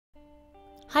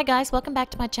Hi guys, welcome back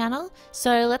to my channel.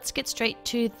 So let's get straight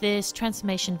to this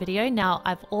transformation video. Now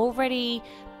I've already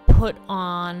put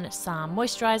on some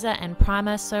moisturizer and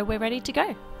primer, so we're ready to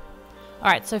go.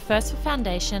 Alright, so first for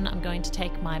foundation, I'm going to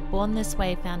take my Born This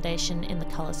Way foundation in the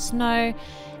color Snow,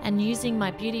 and using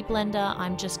my beauty blender,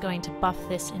 I'm just going to buff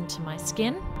this into my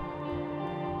skin.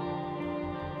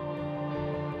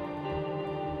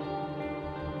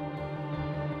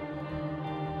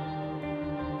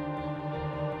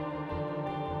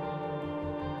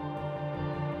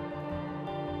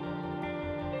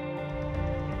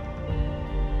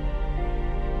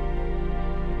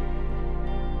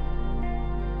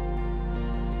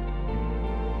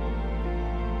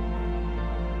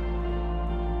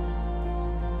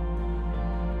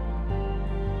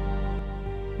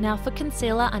 Now for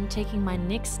concealer, I'm taking my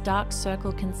NYX Dark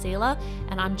Circle Concealer,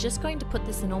 and I'm just going to put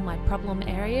this in all my problem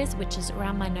areas, which is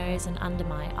around my nose and under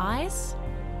my eyes.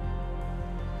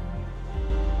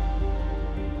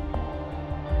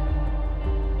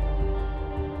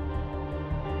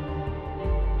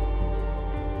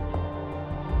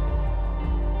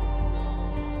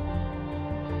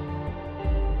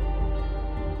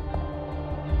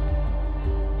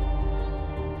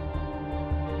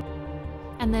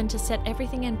 And then to set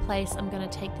everything in place, I'm going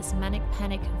to take this Manic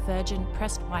Panic Virgin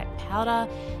Pressed White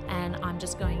Powder, and I'm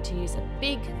just going to use a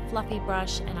big fluffy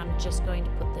brush, and I'm just going to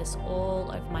put this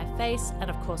all over my face, and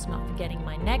of course not forgetting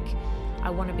my neck. I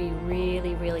want to be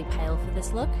really, really pale for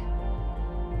this look.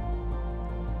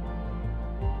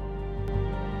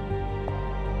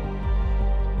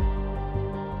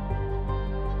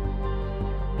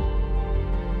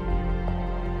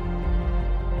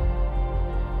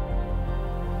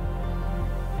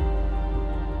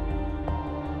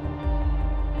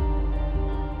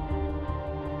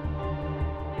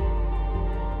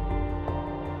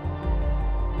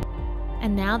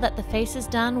 And now that the face is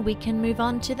done, we can move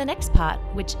on to the next part,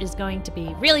 which is going to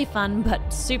be really fun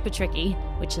but super tricky,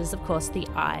 which is of course the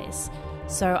eyes.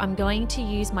 So I'm going to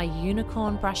use my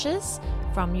unicorn brushes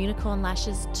from Unicorn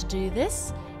Lashes to do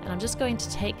this, and I'm just going to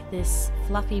take this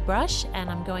fluffy brush and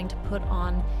I'm going to put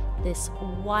on this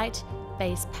white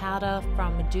base powder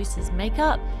from Medusa's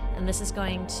Makeup, and this is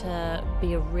going to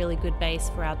be a really good base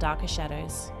for our darker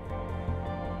shadows.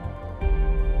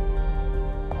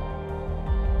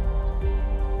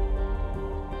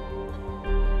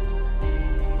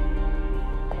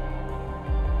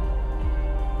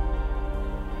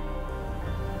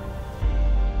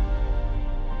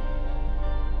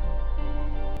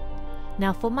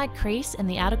 Now for my crease in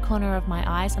the outer corner of my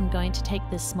eyes, I'm going to take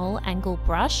this small angle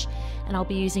brush, and I'll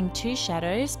be using two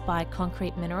shadows by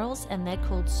Concrete Minerals, and they're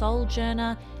called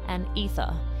Sojourner and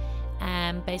Ether.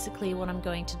 And basically what I'm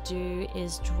going to do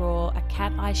is draw a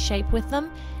cat eye shape with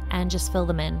them and just fill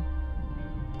them in.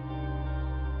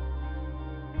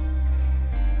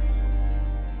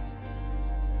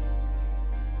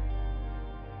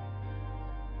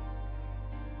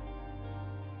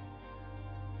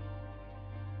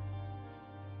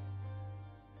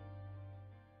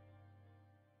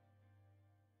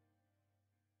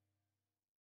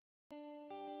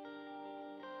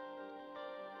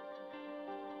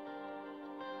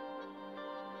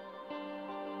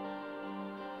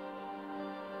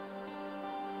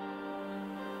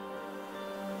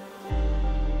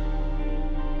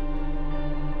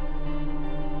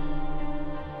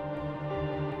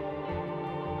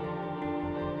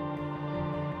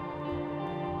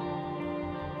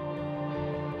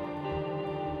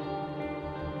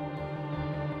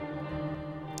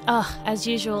 As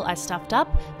usual, I stuffed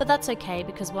up, but that's okay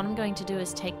because what I'm going to do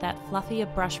is take that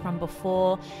fluffier brush from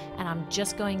before, and I'm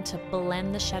just going to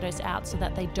blend the shadows out so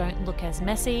that they don't look as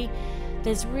messy.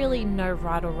 There's really no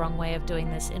right or wrong way of doing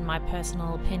this in my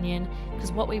personal opinion,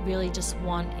 because what we really just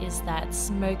want is that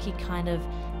smoky kind of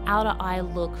outer eye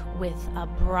look with a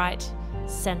bright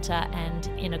center and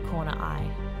inner corner eye.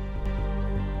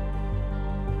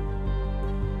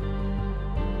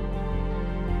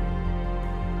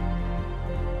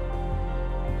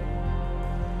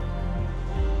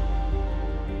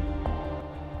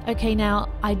 Okay, now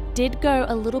I did go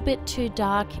a little bit too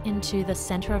dark into the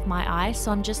center of my eye, so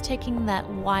I'm just taking that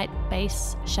white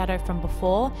base shadow from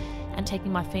before and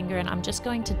taking my finger, and I'm just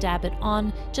going to dab it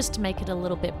on just to make it a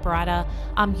little bit brighter.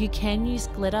 You can use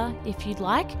glitter if you'd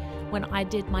like. When I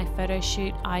did my photo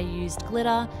shoot, I used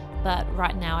glitter, but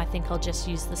right now I think I'll just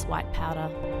use this white powder.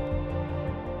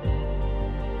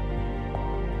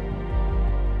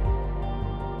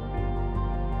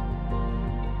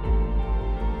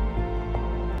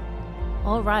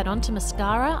 Alright, onto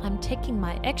mascara. I'm taking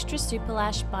my Extra Super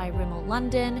Lash by Rimmel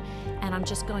London, and I'm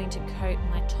just going to coat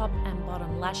my top and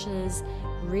bottom lashes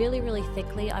really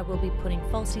thickly. I will be putting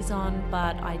falsies on,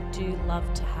 but I do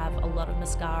love to have a lot of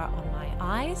mascara on my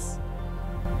eyes.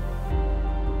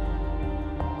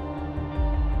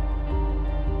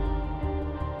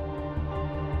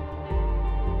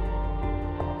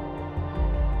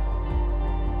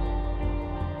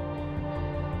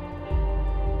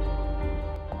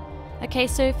 Okay,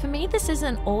 so for me this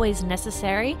isn't always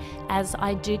necessary, as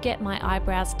I do get my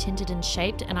eyebrows tinted and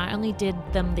shaped, and I only did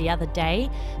them the other day,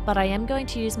 but I am going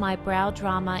to use my Brow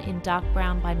Drama in Dark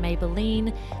Brown by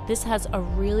Maybelline. This has a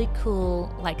really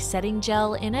cool setting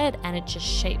gel in it, and it just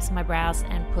shapes my brows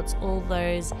and puts all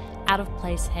those out of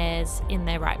place hairs in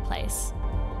their right place.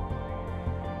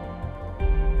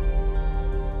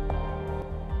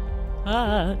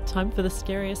 Time for the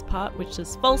scariest part, which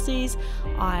is falsies.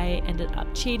 I ended up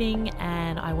cheating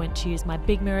and I went to use my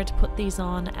big mirror to put these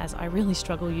on, as I really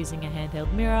struggle using a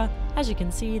handheld mirror. As you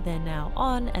can see, they're now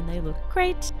on and they look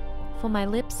great. For my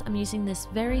lips, I'm using this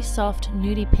very soft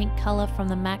nudie pink color from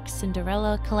the MAC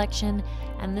Cinderella collection,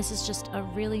 and this is just a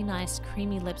really nice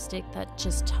creamy lipstick that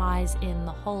just ties in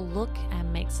the whole look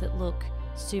and makes it look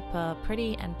super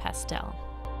pretty and pastel.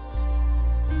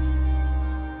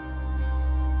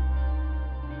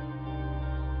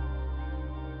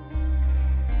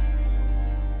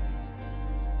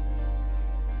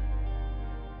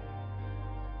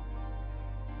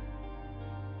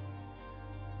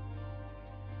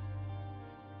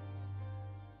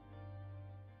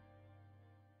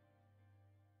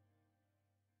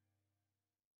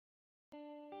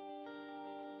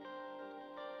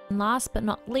 And last but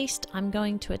not least, I'm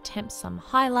going to attempt some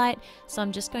highlight. So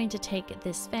I'm just going to take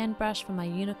this fan brush from my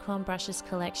Unicorn Brushes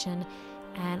collection,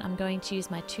 and I'm going to use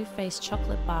my Too Faced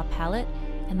Chocolate Bar palette.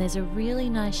 And there's a really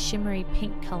nice shimmery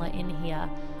pink color in here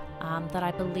that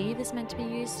I believe is meant to be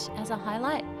used as a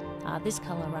highlight. This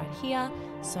color right here.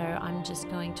 So I'm just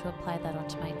going to apply that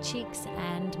onto my cheeks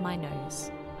and my nose.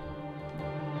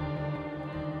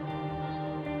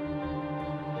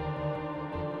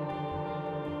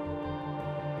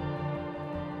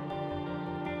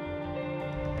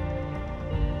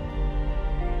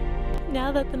 Now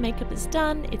that the makeup is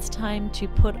done, it's time to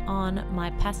put on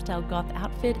my Pastel Goth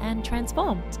outfit and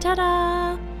transform.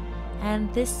 Ta-da!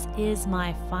 And this is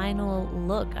my final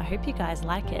look. I hope you guys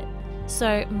like it.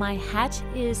 So my hat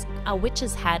is a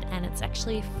witch's hat, and it's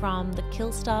actually from the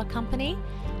Killstar company.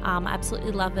 I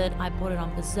absolutely love it. I bought it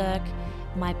on Berserk.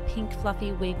 My pink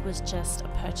fluffy wig was just a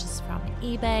purchase from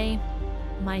eBay.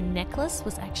 My necklace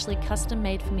was actually custom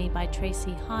made for me by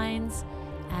Tracy Hines,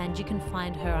 and you can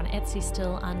find her on Etsy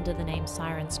still under the name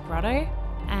Siren's Grotto.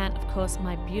 And of course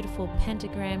my beautiful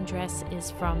pentagram dress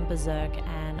is from Berserk,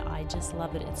 and I just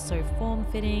love it. It's so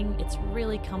form-fitting, it's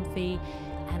really comfy,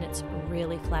 and it's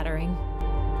really flattering.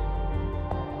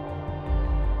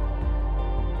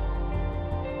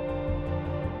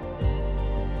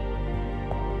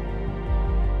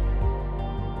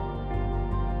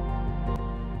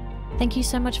 Thank you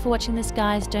so much for watching this,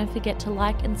 guys. Don't forget to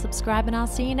like and subscribe, and I'll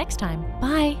see you next time.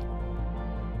 Bye!